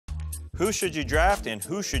Who should you draft and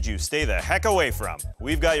who should you stay the heck away from?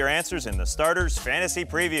 We've got your answers in the Starters Fantasy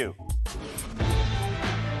Preview.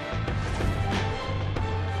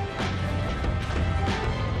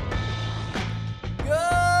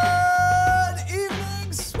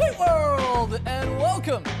 And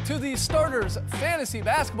welcome to the Starters Fantasy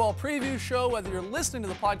Basketball Preview Show. Whether you're listening to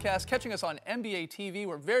the podcast, catching us on NBA TV,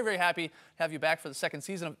 we're very, very happy to have you back for the second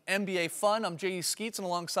season of NBA Fun. I'm J.E. Skeets, and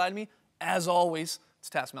alongside me, as always, it's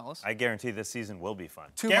Tass Mellis. I guarantee this season will be fun.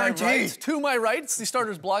 To my right, the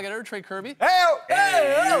Starters blog editor, Trey Kirby.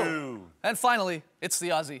 Hey! And finally, it's the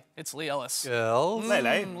Aussie. It's Lee Ellis.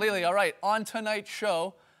 Lele. All right, on tonight's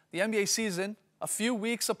show, the NBA season, a few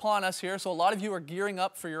weeks upon us here, so a lot of you are gearing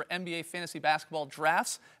up for your NBA fantasy basketball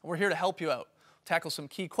drafts, and we're here to help you out. Tackle some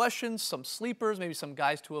key questions, some sleepers, maybe some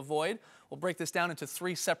guys to avoid. We'll break this down into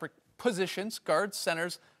 3 separate positions, guards,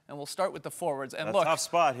 centers, and we'll start with the forwards. And look, tough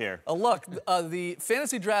spot here. The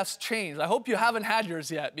fantasy drafts changed. I hope you haven't had yours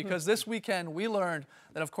yet, because this weekend we learned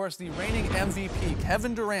that, of course, the reigning MVP,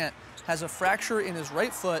 Kevin Durant, has a fracture in his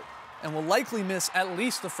right foot and will likely miss at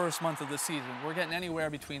least the first month of the season. We're getting anywhere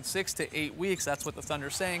between 6 to 8 weeks. That's what the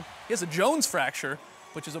Thunder's saying. He has a Jones fracture,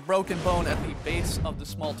 which is a broken bone at the base of the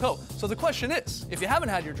small toe. So the question is, if you haven't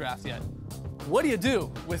had your draft yet, what do you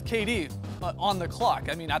do with KD on the clock?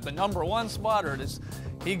 I mean, at the #1 spot, or does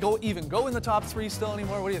he even go in the top 3 still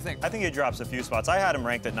anymore? What do you think? I think he drops a few spots. I had him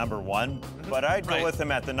ranked at #1, but I'd go with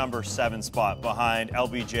him at the #7 spot behind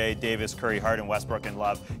LBJ, Davis, Curry, Harden, Westbrook, and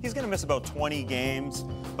Love. He's going to miss about 20 games,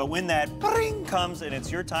 but when that ring comes and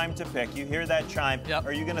it's your time to pick, you hear that chime,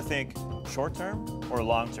 are you going to think short-term or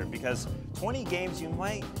long-term? Because 20 games, you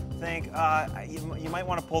might think you might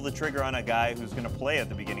want to pull the trigger on a guy who's going to play at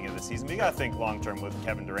the beginning of the season. But you got to think long-term with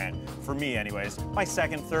Kevin Durant. For me, anyways, my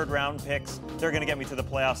 2nd, 3rd round picks, they're going to get me to the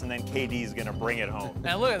playoffs, and then KD's going to bring it home.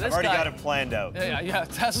 Now look at this I've already guy. got it planned out. Yeah.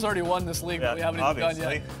 Tess has already won this league, but we haven't even done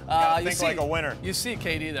yet. You gotta think like a winner. You see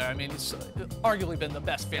KD there. I mean, he's arguably been the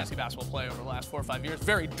best fantasy basketball player over the last 4 or 5 years.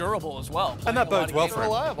 Very durable as well. And that bodes well for him.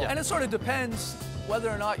 Reliable. And it sort of depends whether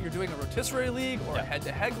or not you're doing a rotisserie league or a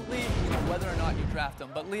head-to-head league, whether or not you draft them.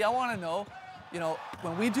 But Lee, I want to know,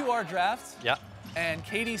 when we do our drafts, and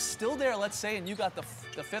KD's still there, let's say, and you got the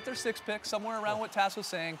 5th or 6th pick, somewhere around what Tass was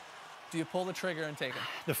saying, do you pull the trigger and take him?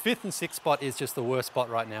 The 5th and 6th spot is just the worst spot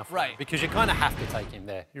right now for him, because you kind of have to take him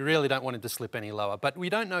there. You really don't want him to slip any lower. But we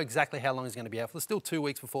don't know exactly how long he's going to be out. There's still 2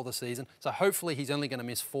 weeks before the season, so hopefully he's only going to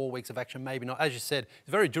miss 4 weeks of action, maybe not. As you said, he's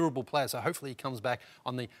a very durable player, so hopefully he comes back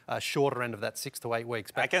on the shorter end of that 6 to 8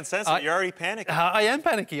 weeks. But I can sense that you're already panicking. I am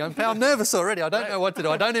panicking. I'm nervous already. I don't know what to do.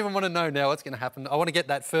 I don't even want to know now what's going to happen. I want to get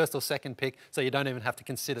that 1st or 2nd pick so you don't even have to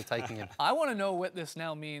consider taking him. I want to know what this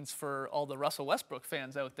now means for all the Russell Westbrook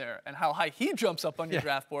fans out there and how high he jumps up on your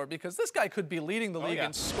draft board, because this guy could be leading the league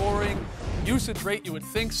in scoring, usage rate, you would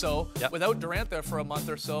think so, without Durant there for a month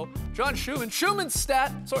or so. John Schumann's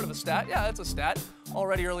stat, sort of a stat, that's a stat,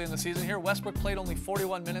 already early in the season here. Westbrook played only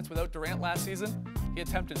 41 minutes without Durant last season. He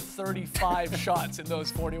attempted 35 shots in those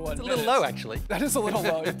 41 minutes. It's a little low, actually. That is a little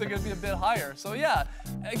low. You'd think it'd be a bit higher. So yeah,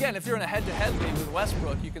 again, if you're in a head-to-head league with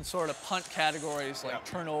Westbrook, you can sort of punt categories like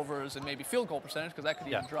turnovers and maybe field goal percentage, because that could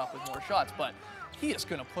even drop with more shots. But he is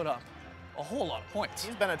going to put up a whole lot of points.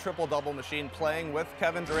 He's been a triple-double machine playing with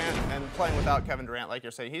Kevin Durant and playing without Kevin Durant, like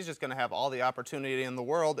you're saying. He's just going to have all the opportunity in the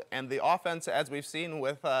world. And the offense, as we've seen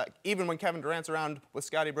with, even when Kevin Durant's around with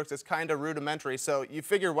Scotty Brooks, is kind of rudimentary. So you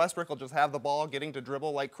figure Westbrook will just have the ball, getting to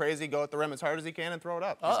dribble like crazy, go at the rim as hard as he can, and throw it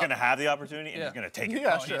up. He's going to have the opportunity, and he's going to take it.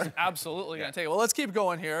 Yeah, sure. He's absolutely going to take it. Well, let's keep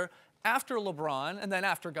going here. After LeBron, and then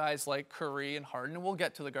after guys like Curry and Harden, and we'll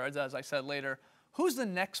get to the guards, as I said later, who's the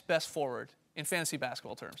next best forward in fantasy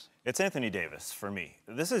basketball terms? It's Anthony Davis for me.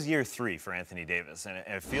 This is year 3 for Anthony Davis, and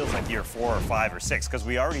it feels like year 4 or 5 or 6, because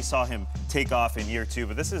we already saw him take off in year 2,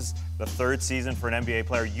 but this is the 3rd season for an NBA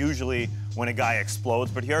player, usually when a guy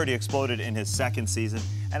explodes, but he already exploded in his 2nd season.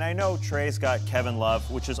 And I know Trey's got Kevin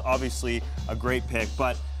Love, which is obviously a great pick,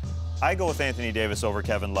 but I go with Anthony Davis over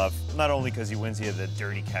Kevin Love, not only because he wins you the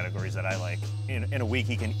dirty categories that I like. In a week,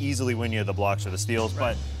 he can easily win you the blocks or the steals,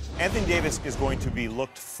 but Anthony Davis is going to be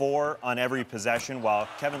looked for on every possession, while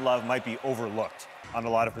Kevin Love might be overlooked on a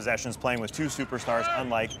lot of possessions, playing with 2 superstars,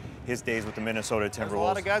 unlike his days with the Minnesota Timberwolves. There's a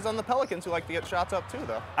lot of guys on the Pelicans who like to get shots up too,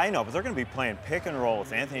 though. I know, but they're going to be playing pick and roll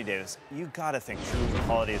with Anthony Davis. You got to think Drew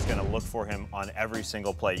Holiday is going to look for him on every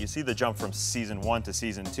single play. You see the jump from season 1 to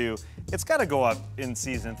season 2. It's got to go up in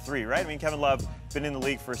season 3, right? I mean, Kevin Love been in the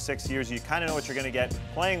league for 6 years. You kind of know what you're going to get.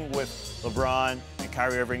 Playing with LeBron and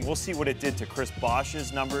Kyrie Irving. We'll see what it did to Chris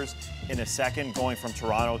Bosh's numbers in a second, going from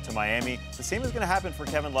Toronto to Miami. The same is going to happen for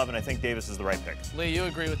Kevin Love, and I think Davis is the right pick. Lee, you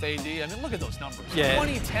agree with AD? I mean, look at those numbers. Yeah.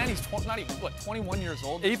 2010, he's not even, what, 21 years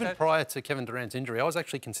old? Even prior to Kevin Durant's injury, I was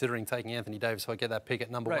actually considering taking Anthony Davis so I get that pick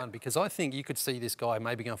at number 1, because I think you could see this guy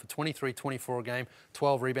maybe going for 23, 24 a game,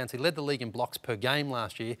 12 rebounds. He led the league in blocks per game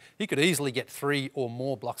last year. He could easily get 3 or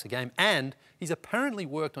more blocks a game, and he's apparently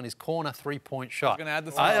worked on his corner three-point shot. He's going to add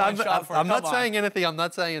the three-point shot for I'm not saying anything. I'm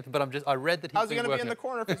not saying anything, but I read that he's How's he going to be in the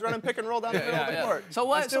corner if he's running pick and roll down the middle of the court? So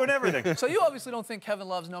what? He's doing everything. So you obviously don't think Kevin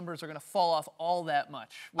Love's numbers are going to fall off all that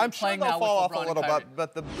much. I'm sure they'll fall off a little bit,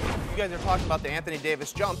 but you guys are talking about the Anthony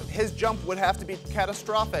Davis jump. His jump would have to be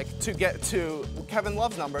catastrophic to get to Kevin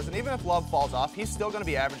Love's numbers, and even if Love falls off, he's still going to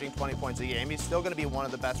be averaging 20 points a game. He's still going to be one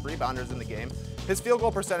of the best rebounders in the game. His field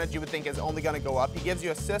goal percentage, you would think, is only going to go up. He gives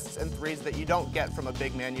you assists and threes that you don't get from a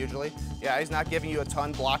big man usually. Yeah, he's not giving you a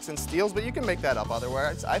ton blocks and steals, but you can make that up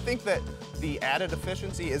otherwise. I think that the added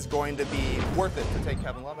efficiency is going to be worth it to take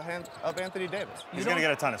Kevin Love ahead of Anthony Davis. He's going to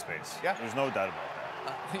get a ton of space. Yeah. There's no doubt about that.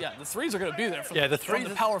 Yeah, the threes are going to be there from, from the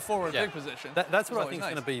power forward big position. That's what I think is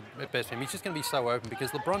going to be best for him. He's just going to be so open because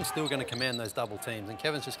LeBron's still going to command those double teams, and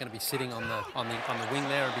Kevin's just going to be sitting on the wing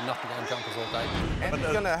there and be knocking down jumpers all day. And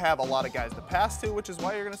he's going to have a lot of guys to pass to, which is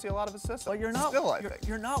why you're going to see a lot of assists. But you're not.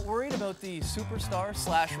 You're not worried about the superstar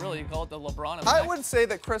slash, really, you call it the LeBron effect. I would say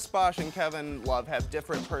that Chris Bosh and Kevin Love have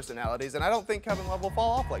different personalities, and I don't think Kevin Love will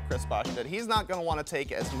fall off like Chris Bosh did. He's not going to want to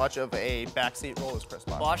take as much of a backseat role as Chris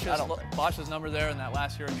Bosh. Bosh's number there in that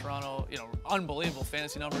last year in Toronto, unbelievable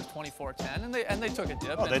fantasy numbers, 24-10, and they took a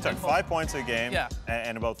dip. Oh, they took 5 points a game Yeah.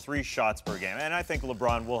 and about 3 shots per game. And I think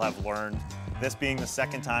LeBron will have learned, this being the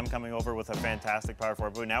second time coming over with a fantastic power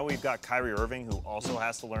forward. But now we've got Kyrie Irving, who also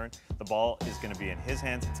has to learn. The ball is going to be in his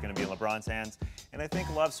hands. It's going to be in LeBron's hands. And I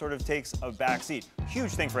think Love sort of takes a back seat.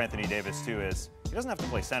 Huge thing for Anthony Davis, too, is he doesn't have to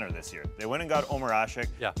play center this year. They went and got Omer Asik.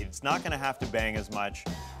 Yeah. He's not going to have to bang as much.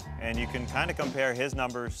 And you can kind of compare his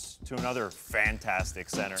numbers to another fantastic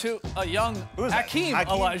center. To a young Hakeem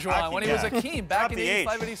Olajuwon when he was Hakeem back in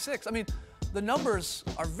 85, 86. I mean, the numbers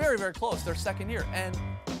are very, very close their second year. And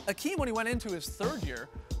Hakeem, when he went into his third year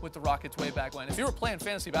with the Rockets way back when, if you were playing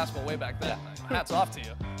fantasy basketball way back then, hats off to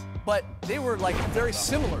you. But they were like very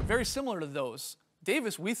similar to those.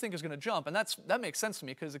 Davis, we think, is going to jump, and that makes sense to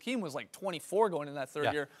me because Hakeem was like 24 going in that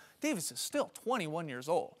third year. Davis is still 21 years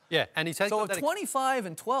old. Yeah, and he's so 25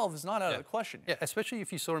 and 12 is not out of the question. Yeah, especially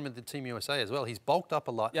if you saw him at the Team USA as well. He's bulked up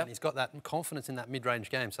a lot, and he's got that confidence in that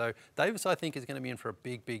mid-range game. So Davis, I think, is going to be in for a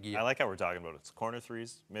big, big year. I like how we're talking about it. It's corner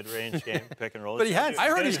threes, mid-range game, pick and roll. But he has. I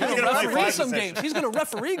heard he's going to referee some games. He's going to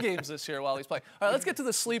referee games this year while he's playing. All right, let's get to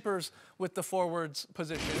the sleepers with the forwards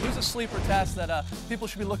position. Who's a sleeper test that people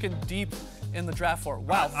should be looking deep in the draft for?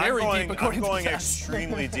 Wow, very deep according to I'm going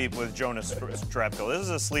extremely deep with Jonas Jerebko. This is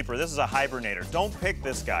a sleeper. This is a hibernator. Don't pick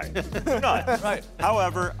this guy. Do not. Right.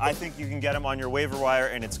 However, I think you can get him on your waiver wire,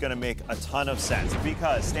 and it's going to make a ton of sense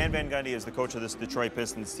because Stan Van Gundy is the coach of this Detroit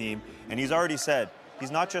Pistons team, and he's already said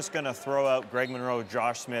he's not just going to throw out Greg Monroe,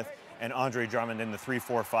 Josh Smith, and Andre Drummond in the 3,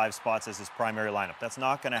 4, 5 spots as his primary lineup. That's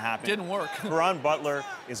not going to happen. Didn't work. Caron Butler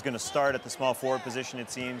is going to start at the small forward position,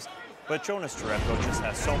 it seems. But Jonas Jerebko just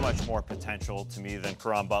has so much more potential to me than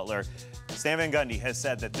Caron Butler. Stan Van Gundy has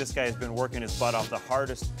said that this guy has been working his butt off, the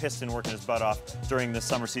hardest Piston working his butt off during this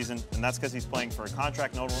summer season, and that's because he's playing for a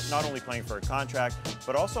contract, not only playing for a contract,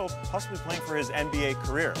 but also possibly playing for his NBA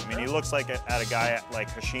career. I mean, he looks like at a guy like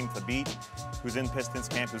Hasheem Thabeet, who's in Pistons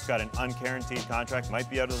camp, who's got an unguaranteed contract, might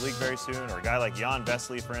be out of the league very soon, or a guy like Jan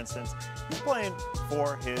Vesely, for instance. He's playing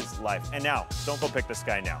for his life. And now, don't go pick this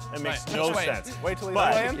guy now. It makes no sense. Wait till he's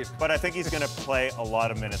playing. But I think he's going to play a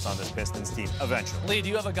lot of minutes on this Pistons team eventually. Lee, do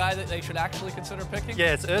you have a guy that they should actually consider picking?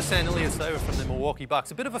 Yeah, it's Ersan Ilyasova from the Milwaukee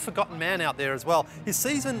Bucks. A bit of a forgotten man out there as well. His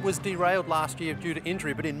season was derailed last year due to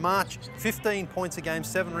injury, but in March, 15 points a game,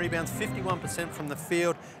 7 rebounds, 51% from the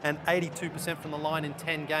field, and 82% from the line in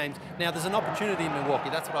 10 games. Now, there's an opportunity in Milwaukee.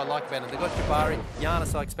 That's what I like about him. They've got Jabari.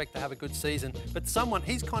 Giannis, I expect to have a good season. But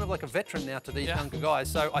he's kind of like a veteran now to these younger guys,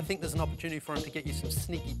 so I think there's an opportunity for him to get you some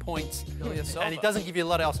sneaky points. And he doesn't give you a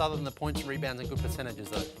lot else other than the points, rebounds, and good percentages,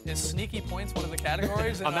 though. Is sneaky points one of the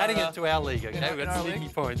categories? I'm adding it to our league, okay? We've got sneaky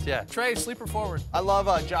points, yeah. Trey, sleeper forward. I love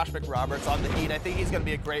Josh McRoberts on the Heat. I think he's going to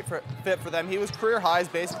be a great fit for them. He was career highs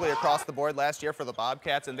basically across the board last year for the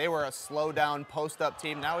Bobcats, and they were a slow-down, post-up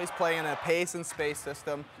team. Now he's playing a pace and space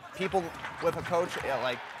system. People with a coach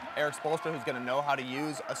like Eric Spoelstra, who's going to know how to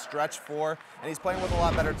use a stretch four, and he's playing with a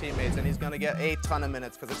lot better teammates, and he's going to get a ton of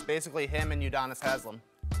minutes because it's basically him and Udonis Haslem.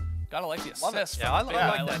 Gotta like the assist. Yeah, I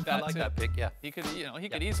like that pick. Yeah, he could, he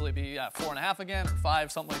could easily be 4.5 again, or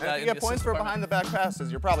 5, something like that. If you get points for behind the back passes,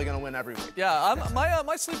 you're probably going to win every week. Yeah,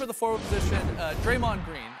 my sleeper at the forward position, Draymond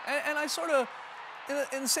Green, and I sort of.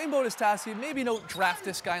 In the same boat as Tassie, maybe don't draft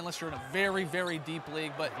this guy unless you're in a very, very deep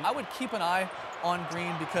league, but I would keep an eye on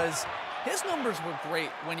Green because his numbers were great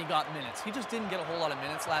when he got minutes. He just didn't get a whole lot of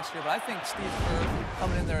minutes last year, but I think Steve Kerr,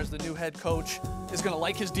 coming in there as the new head coach, is going to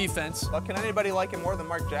like his defense. But can anybody like him more than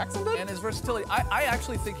Mark Jackson did? And his versatility. I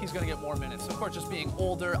actually think he's going to get more minutes. Of course, just being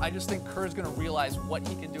older, I just think Kerr's going to realize what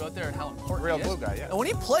he can do out there and how important he is. Real blue guy, yeah. And when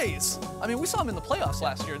he plays, I mean, we saw him in the playoffs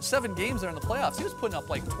last year. In 7 games there in the playoffs, he was putting up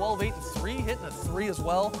like 12, 8, and 3, hitting a 3 as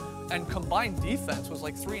well. And combined defense was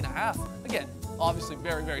like 3.5. Again, obviously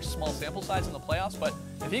very, very small sample size in the playoffs, but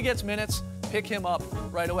if he gets minutes, pick him up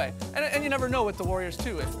right away. And you never know with the Warriors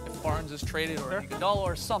too, if Barnes is traded or Iguodala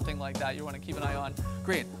or something like that, you want to keep an eye on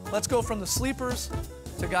Green. Let's go from the sleepers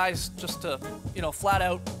to guys just to, flat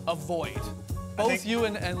out avoid. Both you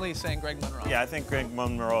and Lee saying Greg Monroe. Yeah, I think Greg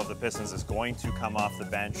Monroe of the Pistons is going to come off the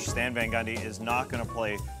bench. Stan Van Gundy is not going to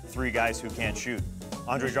play 3 guys who can't shoot.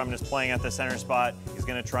 Andre Drummond is playing at the center spot. He's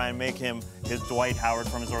going to try and make him his Dwight Howard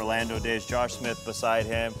from his Orlando days. Josh Smith beside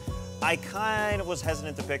him. I kind of was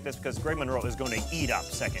hesitant to pick this because Greg Monroe is going to eat up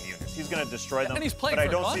second units. He's going to destroy them. And he's playing for a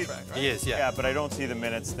contract, right? He is, yeah. Yeah, but I don't see the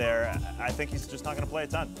minutes there. I think he's just not going to play a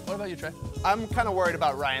ton. What about you, Trey? I'm kind of worried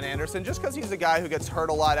about Ryan Anderson just because he's a guy who gets hurt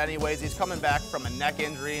a lot anyways. He's coming back from a neck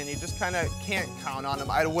injury, and you just kind of can't count on him,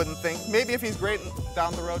 I wouldn't think. Maybe if he's great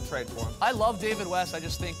down the road, trade for him. I love David West. I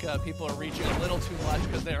just think people are reaching a little too much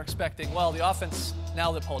because they're expecting, well, the offense,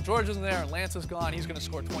 now that Paul George isn't there and Lance is gone, he's going to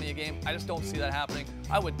score 20 a game. I just don't see that happening.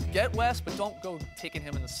 I would get West, but don't go taking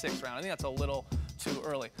him in the 6th round. I think that's a little too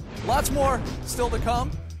early. Lots more still to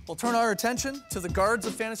come. We'll turn our attention to the guards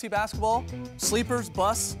of fantasy basketball, sleepers,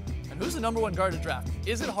 busts, and who's the #1 guard to draft?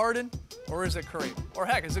 Is it Harden or is it Curry? Or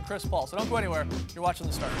heck, is it Chris Paul? So don't go anywhere. You're watching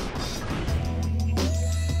The Starters.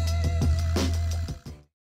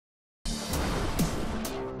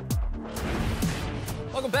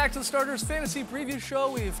 Welcome back to the Starters Fantasy Preview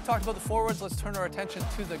Show. We've talked about the forwards. Let's turn our attention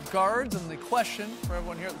to the guards. And the question for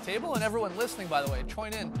everyone here at the table and everyone listening, by the way,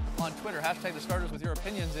 join in on Twitter, hashtag the Starters with your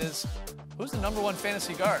opinions, is who's the #1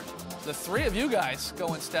 fantasy guard? The 3 of you guys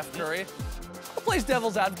going Steph Curry. I'll play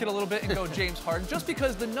devil's advocate a little bit and go James Harden just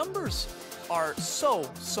because the numbers are so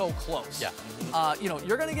close. Yeah.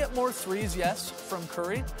 You're going to get more threes, yes, from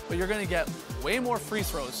Curry, but you're going to get way more free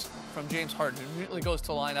throws from James Harden, who immediately goes to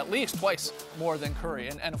the line at least twice more than Curry,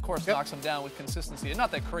 and of course knocks him down with consistency. And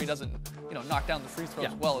not that Curry doesn't, knock down the free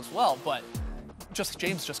throws well, but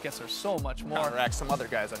James just gets there so much more. Counteract some other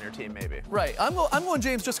guys on your team, maybe. Right. I'm going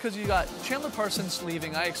James just because you got Chandler Parsons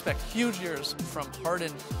leaving. I expect huge years from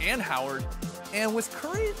Harden and Howard. And with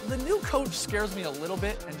Curry, the new coach scares me a little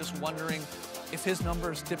bit, and just wondering if his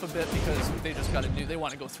numbers dip a bit because they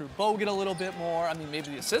want to go through Bogut a little bit more. I mean,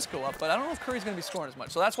 maybe the assists go up, but I don't know if Curry's going to be scoring as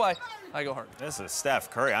much. So that's why I go Harden. This is Steph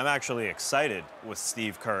Curry. I'm actually excited with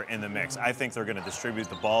Steve Kerr in the mix. I think they're going to distribute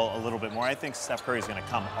the ball a little bit more. I think Steph Curry is going to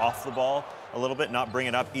come off the ball a little bit, not bring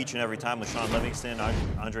it up each and every time with Sean Livingston,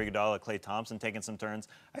 Andre Iguodala, Klay Thompson taking some turns.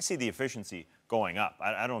 I see the efficiency going up.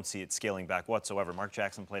 I don't see it scaling back whatsoever. Mark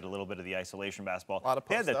Jackson played a little bit of the isolation basketball. A lot of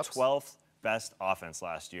they had the post-ups. 12th best offense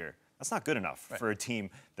last year. That's not good enough for a team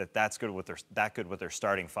that's good with their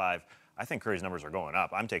starting 5. I think Curry's numbers are going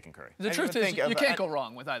up. I'm taking Curry. The truth is, you can't go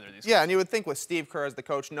wrong with either of these. Yeah, and you would think with Steve Kerr as the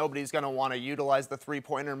coach, nobody's going to want to utilize the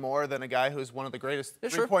three-pointer more than a guy who's one of the greatest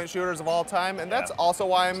three-point shooters of all time. And that's also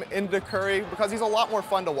why I'm into Curry, because he's a lot more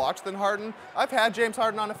fun to watch than Harden. I've had James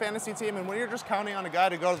Harden on a fantasy team, and when you're just counting on a guy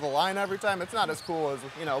to go to the line every time, it's not as cool as,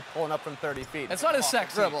 pulling up from 30 feet. It's not as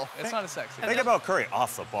sexy. It's not as sexy. Think about Curry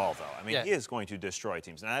off the ball, though. I mean, he is going to destroy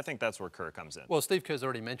teams, and I think that's where Kerr comes in. Well, Steve Kerr's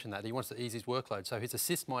already mentioned that. He wants to ease his workload, so his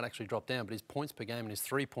assists might actually drop down, but his points per game and his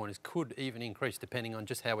three-pointers could even increase depending on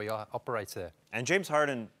just how he operates there. And James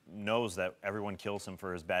Harden knows that everyone kills him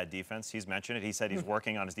for his bad defense. He's mentioned it. He said he's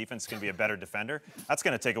working on his defense. He's going to be a better defender. That's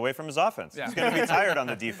going to take away from his offense. Yeah. He's going to be tired on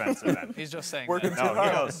the defensive end. He's just saying working that. too hard.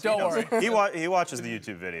 He knows. Don't worry. He watches the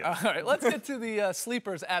YouTube video. All right, let's get to the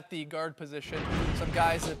sleepers at the guard position. Some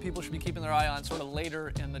guys that people should be keeping their eye on sort of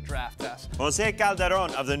later in the draft test. Jose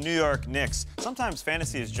Calderon of the New York Knicks. Sometimes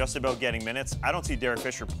fantasy is just about getting minutes. I don't see Derek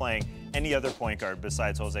Fisher playing any other point guard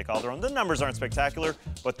besides Jose Calderon. The numbers aren't spectacular,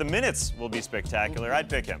 but the minutes will be spectacular. I'd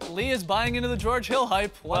pick him. Lee is buying into the George Hill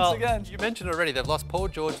hype once again. You mentioned already they've lost Paul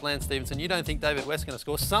George, Lance Stevenson. You don't think David West's going to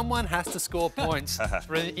score. Someone has to score points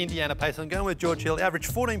for Indiana Pacers. I'm going with George Hill. He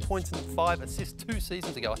averaged 14 points and 5 assists 2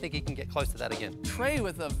 seasons ago. I think he can get close to that again. Trey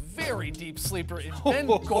with a very deep sleeper in Ben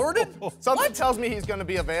Gordon. Something tells me he's going to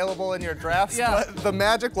be available in your drafts. Yeah. But the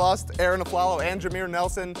Magic lost Aaron Aflalo and Jameer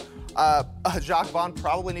Nelson. Jacques Vaughn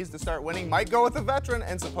probably needs to start winning. Might go with a veteran,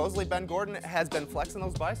 and supposedly Ben Gordon has been flexing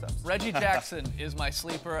those biceps. Reggie Jackson is my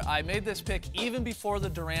sleeper. I made this pick even before the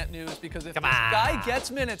Durant news because if this guy gets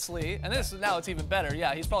minutes, Lee, and now it's even better.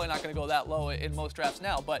 Yeah, he's probably not going to go that low in most drafts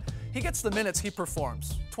now, but he gets the minutes, he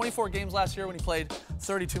performs. 24 games last year when he played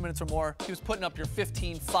 32 minutes or more. He was putting up your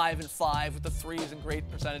 15, 5, and 5 with the threes and great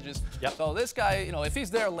percentages. Yep. So this guy, if he's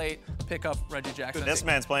there late, pick up Reggie Jackson. This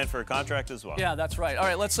man's playing for a contract as well. Yeah, that's right. All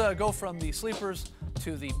right, let's go from the sleepers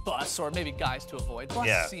to the bus, or maybe guys to avoid.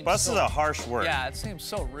 Bus is a harsh word. Yeah, it seems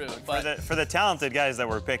so rude. But for the talented guys that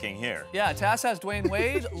we're picking here. Yeah, Tass has Dwayne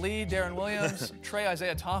Wade, Lee, Darren Williams, Trey,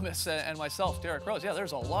 Isaiah Thomas, and myself, Derrick Rose. Yeah,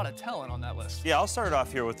 there's a lot of talent on that list. Yeah, I'll start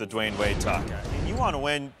off here with the Dwayne Wade talk. I mean, you want to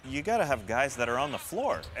win, you got to have guys that are on the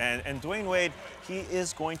floor. And Dwayne Wade, he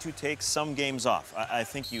is going to take some games off. I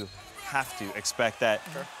think you have to expect that.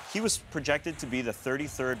 Sure. He was projected to be the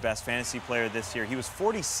 33rd best fantasy player this year. He was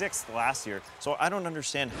 46th last year, so I don't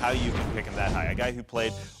understand how you can pick him that high. A guy who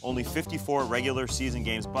played only 54 regular season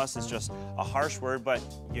games. Bust is just a harsh word, but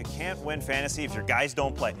you can't win fantasy if your guys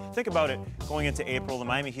don't play. Think about it. Going into April, the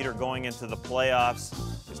Miami Heat are going into the playoffs.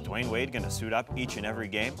 Is Dwayne Wade going to suit up each and every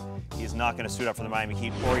game? He's not going to suit up for the Miami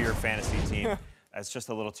Heat or your fantasy team. That's just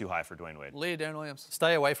a little too high for Dwayne Wade. Lee, Darren Williams.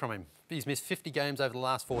 Stay away from him. He's missed 50 games over the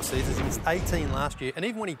last 4 seasons. He missed 18 last year. And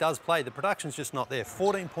even when he does play, the production's just not there.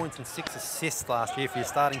 14 points and 6 assists last year for your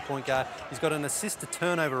starting point guard. He's got an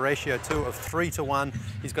assist-to-turnover ratio, too, of 3-to-1.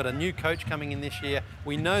 He's got a new coach coming in this year.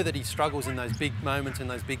 We know that he struggles in those big moments, in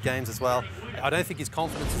those big games as well. I don't think his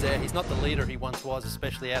confidence is there. He's not the leader he once was,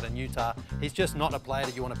 especially out in Utah. He's just not a player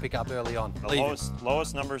that you want to pick up early on. The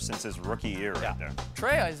lowest number since his rookie year right there.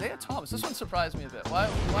 Trey, Isaiah Thomas. This one surprised me a bit. Why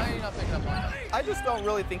are you not picking up on him? I just don't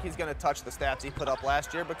really think he's going to touch the stats he put up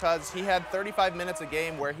last year because he had 35 minutes a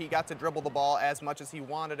game where he got to dribble the ball as much as he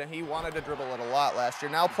wanted, and he wanted to dribble it a lot last year.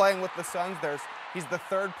 Now playing with the Suns, he's the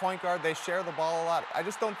third point guard. They share the ball a lot. I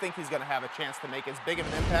just don't think he's going to have a chance to make as big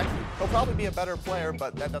of an impact. He'll probably be a better player,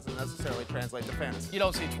 but that doesn't necessarily translate to fantasy. You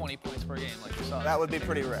don't see 20 points per game like you saw. That would be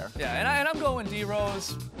pretty rare. Yeah, and I'm going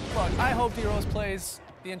D-Rose. Look, I hope D-Rose plays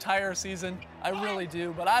the entire season. I really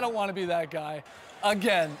do, but I don't want to be that guy.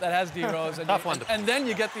 Again, that has D-Rose. And then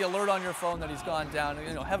you get the alert on your phone that he's gone down.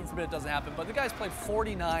 Heaven forbid it doesn't happen. But the guy's played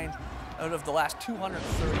 49 out of the last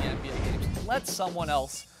 230 NBA games. Let someone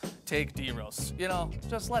else take D-Rose.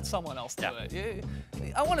 Just let someone else do it.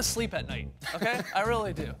 I want to sleep at night, okay? I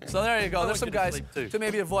really do. So there you go. There's some guys to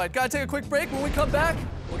maybe avoid. Got to take a quick break. When we come back,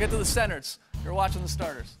 we'll get to the centers. You're watching the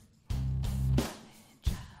starters.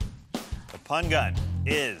 The pun gun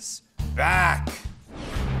is back.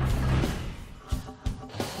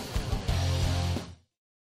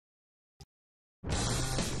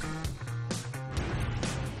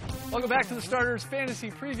 Welcome back to the Starters Fantasy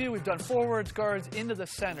Preview. We've done forwards, guards, into the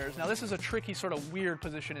centers. Now, this is a tricky, sort of weird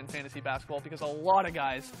position in fantasy basketball because a lot of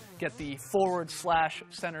guys get the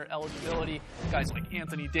forward/center eligibility. Guys like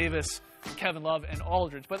Anthony Davis, Kevin Love, and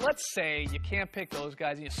Aldridge. But let's say you can't pick those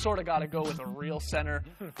guys and you sort of got to go with a real center.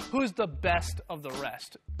 Who's the best of the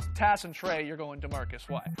rest? Tass and Trey, you're going DeMarcus.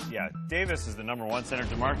 Why? Yeah, Davis is the #1 center.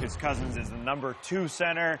 DeMarcus Cousins is the #2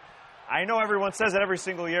 center. I know everyone says it every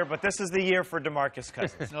single year, but this is the year for DeMarcus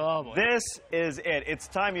Cousins. Oh, boy. This is it. It's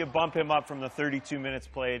time you bump him up from the 32 minutes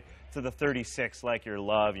played to the 36, like your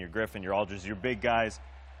Love, your Griffin, your Aldridge, your big guys,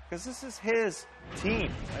 because this is his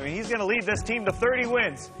team. I mean, he's going to lead this team to 30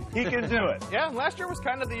 wins. He can do it. Yeah, last year was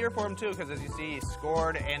kind of the year for him, too, because as you see, he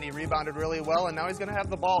scored and he rebounded really well, and now he's going to have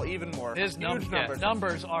the ball even more. His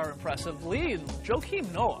numbers are impressive. Lee,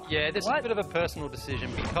 Joakim Noah. Yeah, this is a bit of a personal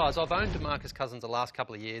decision because I've owned DeMarcus Cousins the last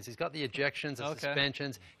couple of years. He's got the ejections and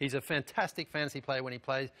suspensions. He's a fantastic fantasy player when he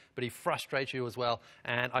plays, but he frustrates you as well,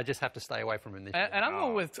 and I just have to stay away from him this year. And I'm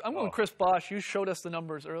going with Chris Bosh. You showed us the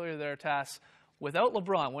numbers earlier there, Tass. Without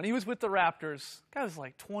LeBron, when he was with the Raptors, guy was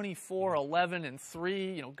like 24, 11, and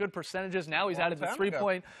 3, good percentages. Now he's added the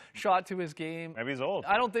three-point shot to his game. Maybe he's old.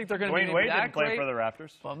 I don't think they're going to be that great. Dwayne Wade didn't play for the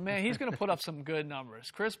Raptors. But, man, he's going to put up some good numbers.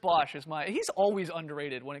 Chris Bosh is he's always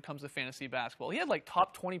underrated when it comes to fantasy basketball. He had like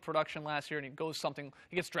top 20 production last year, and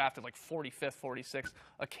he gets drafted like 45th, 46th.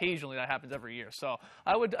 Occasionally that happens every year. So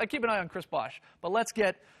I keep an eye on Chris Bosh. But let's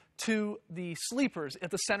get to the sleepers at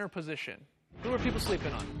the center position. Who are people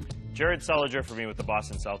sleeping on? Jared Sullinger for me with the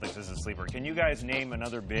Boston Celtics is a sleeper. Can you guys name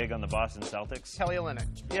another big on the Boston Celtics? Kelly Olynyk.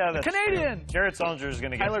 Yeah, that's Canadian. True. Jared Sullinger is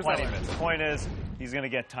going to get Tyler 20 Zeller. minutes. The point is, he's going to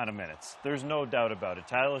get a ton of minutes. There's no doubt about it.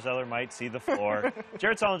 Tyler Zeller might see the floor.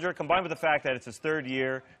 Jared Sullinger, combined with the fact that it's his third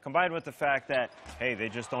year, combined with the fact that, hey, they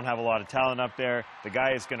just don't have a lot of talent up there. The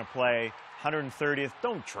guy is going to play 130th.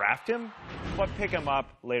 Don't draft him, but pick him up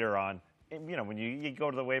later on. You know, when you go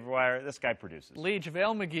to the waiver wire, this guy produces. Lee,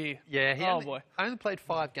 JaVale McGee. Yeah, he boy. only played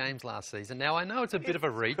 5 games last season. Now, I know it's a bit of a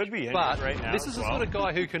reach, Could be but right now this is the as well. sort of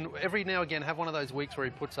guy who can, every now and again, have one of those weeks where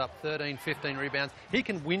he puts up 13, 15 rebounds. He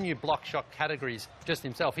can win you block shot categories just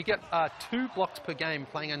himself. He got 2 blocks per game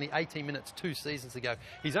playing only 18 minutes 2 seasons ago.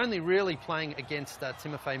 He's only really playing against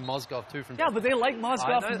Timofey Mozgov, too. From Yeah, but they like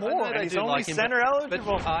Mozgov more. I know He's they do only like him, center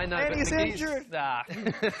eligible. But I know, and but he's McGee's- injured. Nah,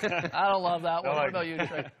 I don't love that one. What about you,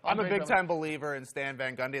 Trey? I'm a Andre big-time believer in Stan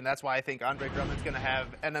Van Gundy, and that's why I think Andre Drummond's going to have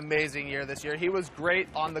an amazing year this year. He was great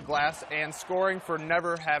on the glass and scoring for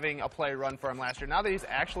never having a play run for him last year. Now that he's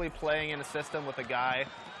actually playing in a system with a guy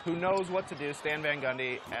who knows what to do, Stan Van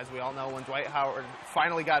Gundy, as we all know, when Dwight Howard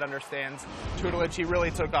finally got under Stan's tutelage, he really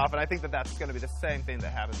took off, and I think that that's going to be the same thing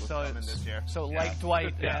that happens with Drummond this year. So like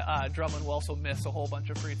Dwight, Drummond will also miss a whole bunch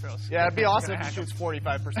of free throws. Yeah, it'd be awesome if he shoots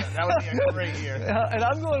 45%. That would be a great year. And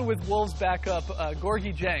I'm going with Wolves backup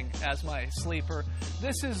Gorgie Jang as my sleeper.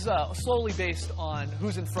 This is slowly based on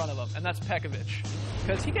who's in front of him, and that's Pekovic,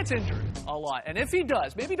 because he gets injured a lot. And if he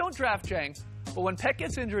does, maybe don't draft Jang, but when Peck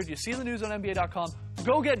gets injured, you see the news on NBA.com,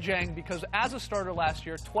 go get Jang, because as a starter last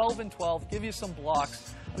year, 12 and 12, give you some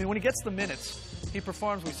blocks. I mean, when he gets the minutes, he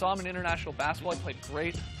performs. We saw him in international basketball. He played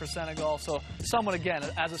great for Senegal. So someone, again,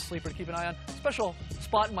 as a sleeper to keep an eye on. Special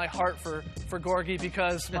spot in my heart for Gorgie,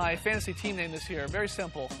 because my fantasy team name this year, very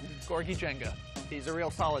simple, Gorgie Jenga. He's a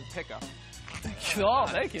real solid pickup. Oh,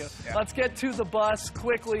 thank you. Yeah. Let's get to the bus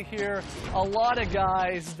quickly here. A lot of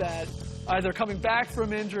guys that either coming back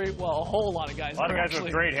from injury, well, a whole lot of guys. A lot of guys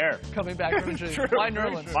with great hair. Coming back from injury. Why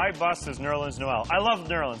Nerlens? My bust is Nerlens Noel. I love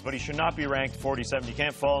Nerlens, but he should not be ranked 47. You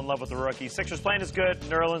can't fall in love with the rookie. Sixers playing is good.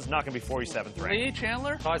 Nerlens not going to be 47th ranked. Lee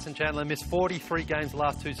Chandler? Tyson Chandler missed 43 games the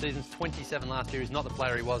last 2 seasons, 27 last year. He's not the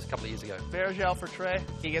player he was a couple of years ago. Bergel for Trey?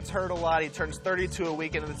 He gets hurt a lot. He turns 32 a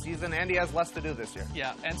week into the season, and he has less to do this year.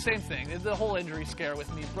 Yeah, and same thing. The whole injury scare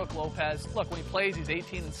with me. Brook Lopez, look, when he plays, he's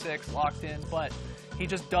 18 and 6, locked in, but he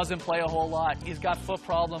just doesn't play a whole lot. He's got foot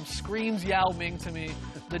problems. Screams Yao Ming to me.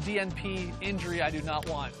 The DNP injury I do not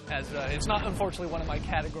want, as it's not, unfortunately, one of my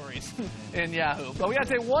categories in Yahoo. But we got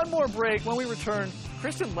to take one more break. When we return,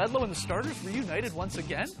 Kristen Ledlow and the starters reunited once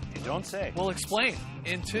again? You don't say. We'll explain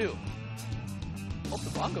in 2. Hope the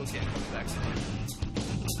Broncos game comes back today.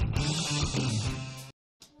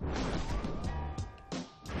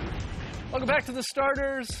 Welcome back to the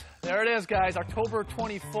starters. There it is, guys, October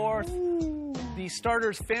 24th. The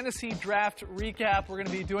starters fantasy draft recap. We're going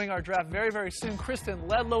to be doing our draft very, very soon. Kristen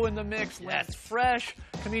Ledlow in the mix. Lance Fresh,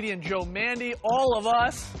 comedian Joe Mandy, all of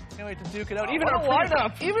us. Can't wait to duke it out. Even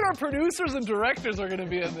our producers and directors are going to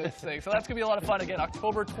be in this thing. So that's going to be a lot of fun. Again,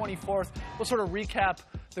 October 24th. We'll sort of recap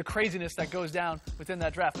the craziness that goes down within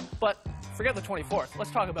that draft. But forget the 24th.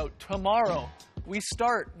 Let's talk about tomorrow. We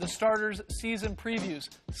start the starters season previews.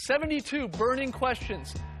 72 burning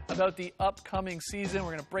questions about the upcoming season. We're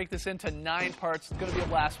going to break this into 9 parts. It's going to be a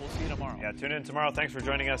blast. We'll see you tomorrow. Yeah, tune in tomorrow. Thanks for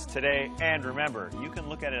joining us today. And remember, you can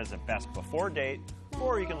look at it as a best before date,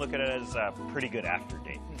 or you can look at it as a pretty good after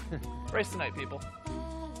date. Race tonight, people.